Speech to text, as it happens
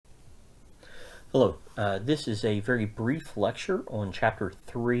Hello, this is a very brief lecture on Chapter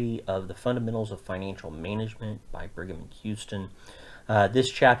 3 of the Fundamentals of Financial Management by Brigham and Houston.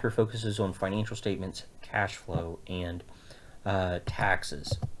 This chapter focuses on financial statements, cash flow, and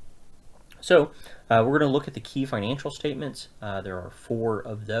taxes. So we're going to look at the key financial statements. There are 4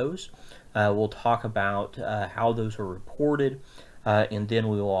 of those. We'll talk about how those are reported, and then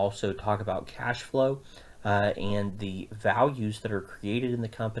we will also talk about cash flow and the values that are created in the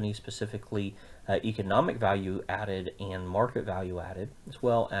company, specifically economic value added and market value added, as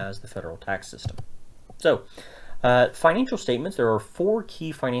well as the federal tax system. So, financial statements, there are 4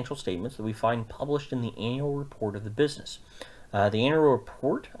 key financial statements that we find published in the annual report of the business. The annual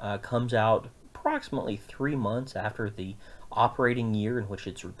report comes out approximately 3 months after the operating year in which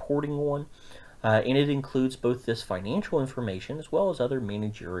it's reporting on, and it includes both this financial information as well as other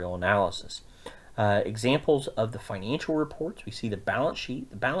managerial analysis. Examples of the financial reports, we see the balance sheet.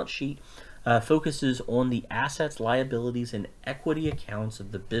 The balance sheet focuses on the assets, liabilities, and equity accounts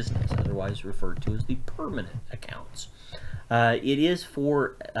of the business, otherwise referred to as the permanent accounts. It is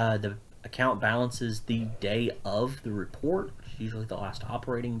for the account balances the day of the report, which is usually the last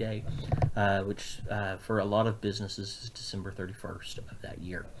operating day, which for a lot of businesses is December 31st of that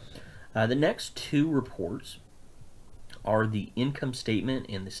year. The next 2 reports are the income statement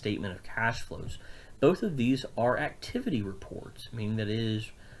and the statement of cash flows. Both of these are activity reports, meaning that it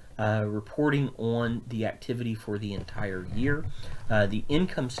is reporting on the activity for the entire year. The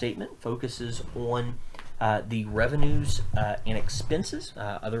income statement focuses on the revenues and expenses,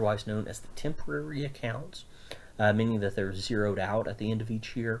 otherwise known as the temporary accounts, meaning that they're zeroed out at the end of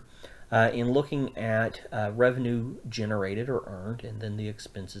each year, in looking at revenue generated or earned, and then the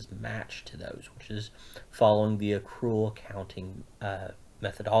expenses matched to those, which is following the accrual accounting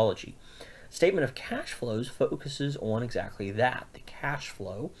methodology. Statement of cash flows focuses on exactly that, the cash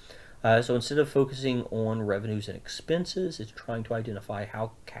flow. So instead of focusing on revenues and expenses, it's trying to identify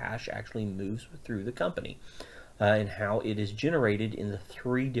how cash actually moves through the company and how it is generated in the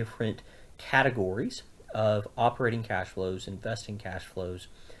 3 different categories of operating cash flows, investing cash flows,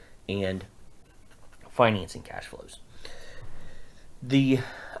 and financing cash flows. The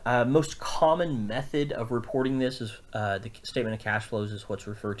most common method of reporting this is the statement of cash flows is what's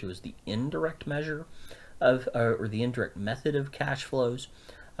referred to as the indirect measure of, or the indirect method of cash flows.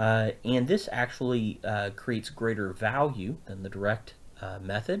 And this actually creates greater value than the direct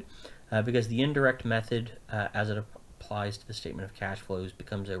method because the indirect method, as it applies to the statement of cash flows,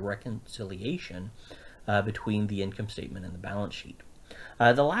 becomes a reconciliation between the income statement and the balance sheet.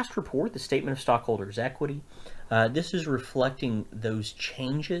 The last report, the statement of stockholders' equity, this is reflecting those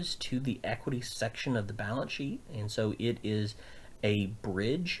changes to the equity section of the balance sheet, and so it is a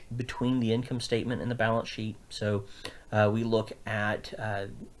bridge between the income statement and the balance sheet. So we look at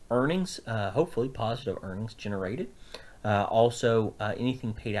earnings, hopefully positive earnings generated, also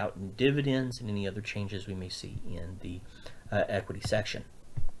anything paid out in dividends and any other changes we may see in the equity section.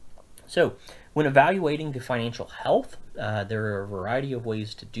 So when evaluating the financial health, there are a variety of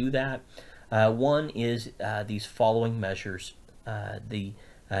ways to do that. One is these following measures. The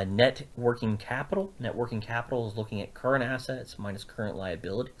net working capital. Net working capital is looking at current assets minus current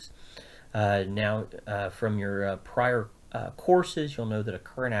liabilities. Now, from your prior courses, you'll know that a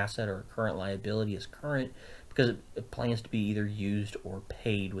current asset or a current liability is current because it plans to be either used or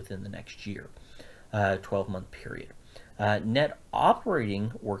paid within the next year, 12-month period. Net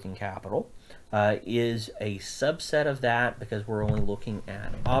operating working capital is a subset of that because we're only looking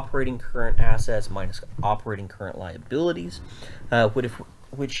at operating current assets minus operating current liabilities,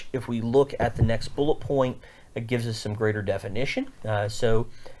 which if we look at the next bullet point, it gives us some greater definition. So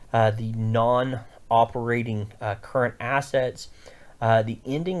the non-operating current assets, the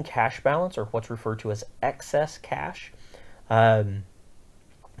ending cash balance, or what's referred to as excess cash,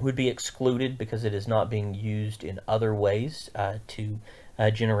 would be excluded because it is not being used in other ways to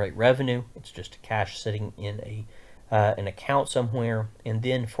generate revenue. It's just cash sitting in an account somewhere. And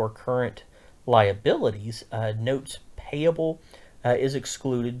then for current liabilities, notes payable is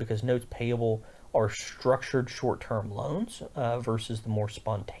excluded because notes payable are structured short-term loans versus the more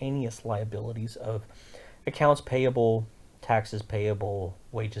spontaneous liabilities of accounts payable, taxes payable,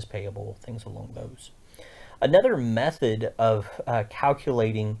 wages payable, things along those. Another method of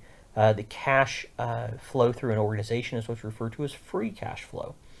calculating the cash flow through an organization is what's referred to as free cash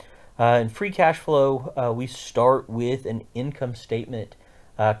flow. In free cash flow, we start with an income statement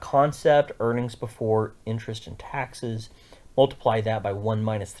concept, earnings before interest and taxes, multiply that by 1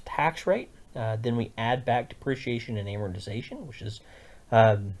 minus the tax rate. Then we add back depreciation and amortization, which is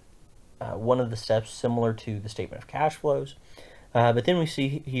one of the steps similar to the statement of cash flows. But then we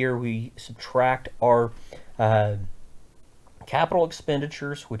see here we subtract our capital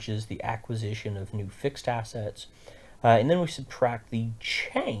expenditures, which is the acquisition of new fixed assets, and then we subtract the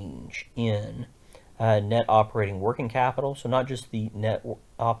change in net operating working capital. So not just the net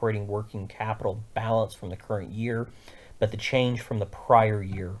operating working capital balance from the current year, but the change from the prior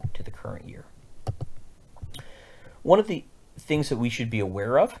year to the current year. One of the things that we should be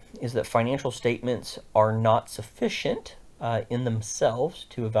aware of is that financial statements are not sufficient in themselves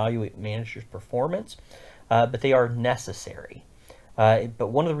to evaluate managers' performance, but they are necessary.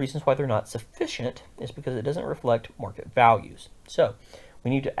 But one of the reasons why they're not sufficient is because it doesn't reflect market values. So we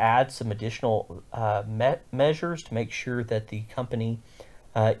need to add some additional measures to make sure that the company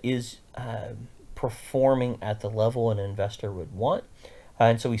is performing at the level an investor would want.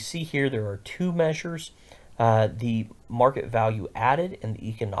 And so we see here there are two measures, the market value added and the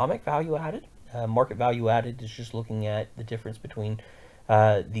economic value added. Market value added is just looking at the difference between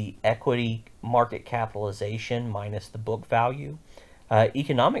the equity market capitalization minus the book value.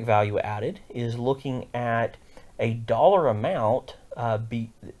 Economic value added is looking at a dollar amount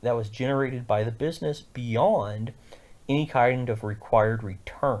that was generated by the business beyond any kind of required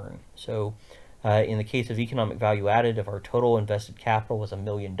return. So in the case of economic value added, if our total invested capital was $1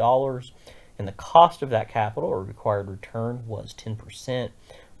 million and the cost of that capital or required return was 10%,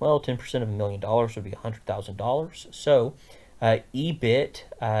 well, 10% of $1 million would be $100,000. So EBIT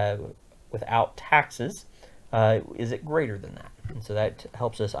without taxes is it greater than that? And so that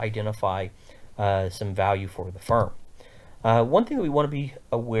helps us identify some value for the firm. One thing that we want to be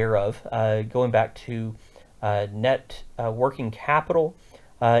aware of, going back to net working capital,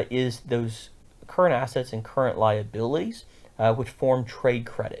 is those current assets and current liabilities, which form trade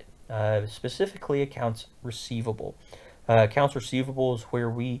credit, specifically accounts receivable. Accounts receivable is where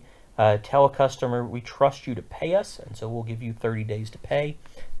we tell a customer we trust you to pay us, and so we'll give you 30 days to pay,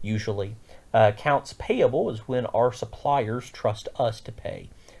 usually. Accounts payable is when our suppliers trust us to pay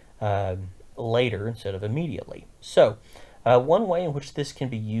later instead of immediately. So one way in which this can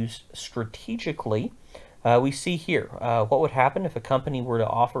be used strategically, we see here what would happen if a company were to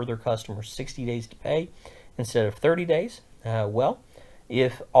offer their customers 60 days to pay instead of 30 days. Well,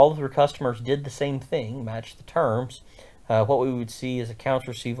 if all of their customers did the same thing, matched the terms, what we would see is accounts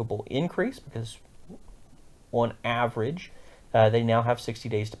receivable increase because on average they now have 60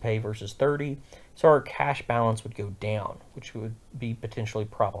 days to pay versus 30. So our cash balance would go down, which would be potentially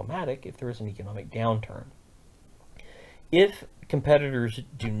problematic if there is an economic downturn. If competitors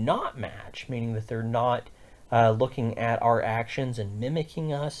do not match, meaning that they're not looking at our actions and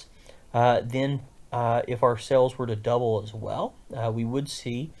mimicking us, then if our sales were to double as well, we would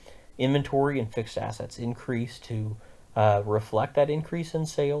see inventory and fixed assets increase to reflect that increase in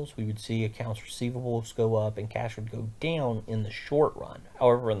sales. We would see accounts receivables go up and cash would go down in the short run.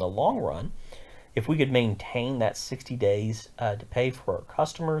 However, in the long run, if we could maintain that 60 days to pay for our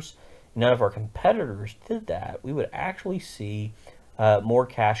customers, none of our competitors did that, we would actually see more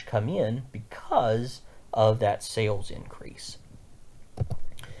cash come in because of that sales increase.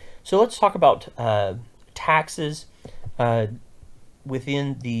 So let's talk about taxes.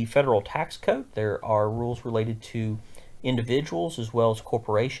 Within the federal tax code, there are rules related to individuals as well as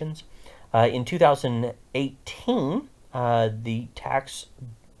corporations. In 2018, the tax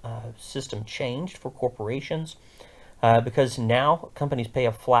system changed for corporations because now companies pay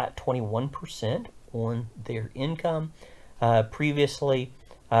a flat 21% on their income. Previously,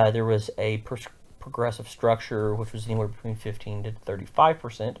 there was a progressive structure which was anywhere between 15 to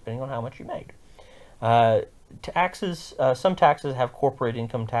 35%, depending on how much you made. Taxes, some taxes have corporate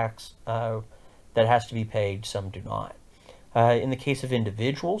income tax that has to be paid, some do not. In the case of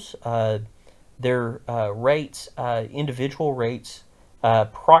individuals, their rates, individual rates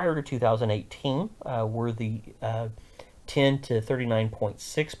prior to 2018 were the 10 to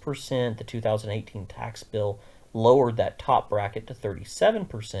 39.6%. The 2018 tax bill lowered that top bracket to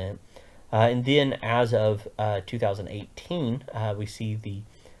 37%. And then as of 2018, we see the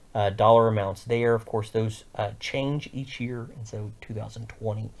dollar amounts there. Of course, those change each year, and so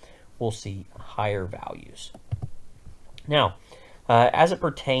 2020 we'll see higher values. Now, as it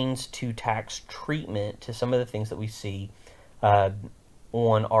pertains to tax treatment, to some of the things that we see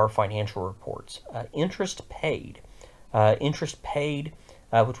on our financial reports, interest paid,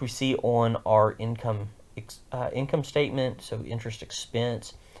 which we see on our income statement, so interest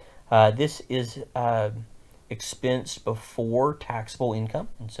expense. This is expense before taxable income,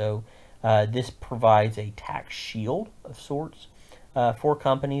 and so this provides a tax shield of sorts for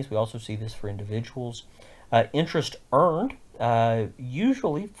companies. We also see this for individuals. Interest earned,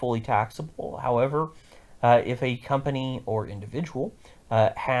 usually fully taxable. However, if a company or individual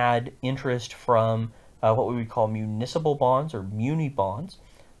had interest from what we would call municipal bonds or muni bonds,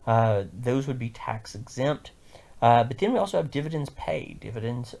 those would be tax exempt. But then we also have dividends paid.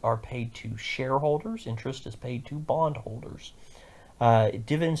 Dividends are paid to shareholders. Interest is paid to bondholders.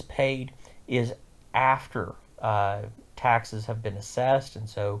 Dividends paid is after taxes have been assessed, and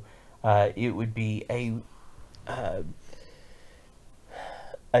so it would be a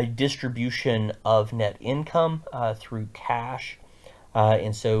distribution of net income through cash,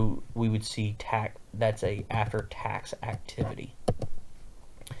 and so we would see that's a after tax activity.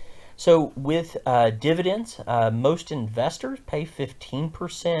 So with dividends, most investors pay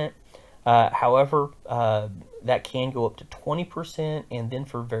 15%. However, that can go up to 20%, and then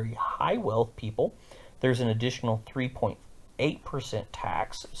for very high wealth people, there's an additional 3.8%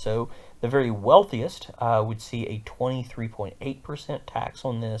 tax. So the very wealthiest would see a 23.8% tax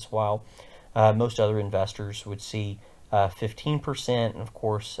on this, while most other investors would see 15%, and of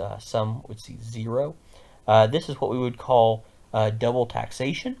course some would see 0. This is what we would call double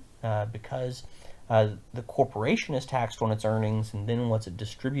taxation, because the corporation is taxed on its earnings, and then once it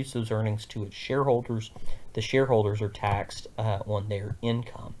distributes those earnings to its shareholders, the shareholders are taxed on their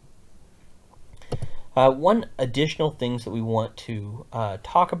income. One additional things that we want to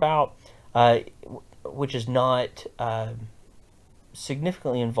talk about, which is not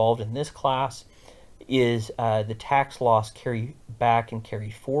significantly involved in this class, is the tax loss carry back and carry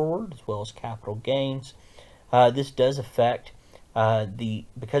forward, as well as capital gains. This does affect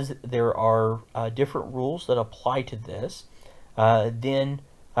because there are different rules that apply to this, then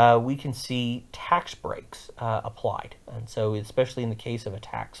we can see tax breaks applied. And so especially in the case of a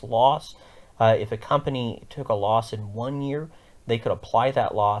tax loss, if a company took a loss in one year, they could apply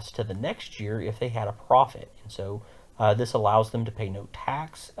that loss to the next year if they had a profit. And so this allows them to pay no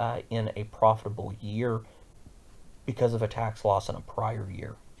tax in a profitable year because of a tax loss in a prior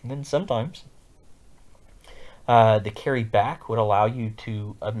year. And then sometimes the carry back would allow you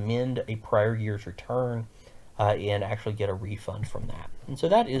to amend a prior year's return and actually get a refund from that. And so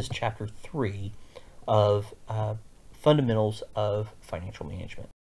that is Chapter 3 of Fundamentals of Financial Management.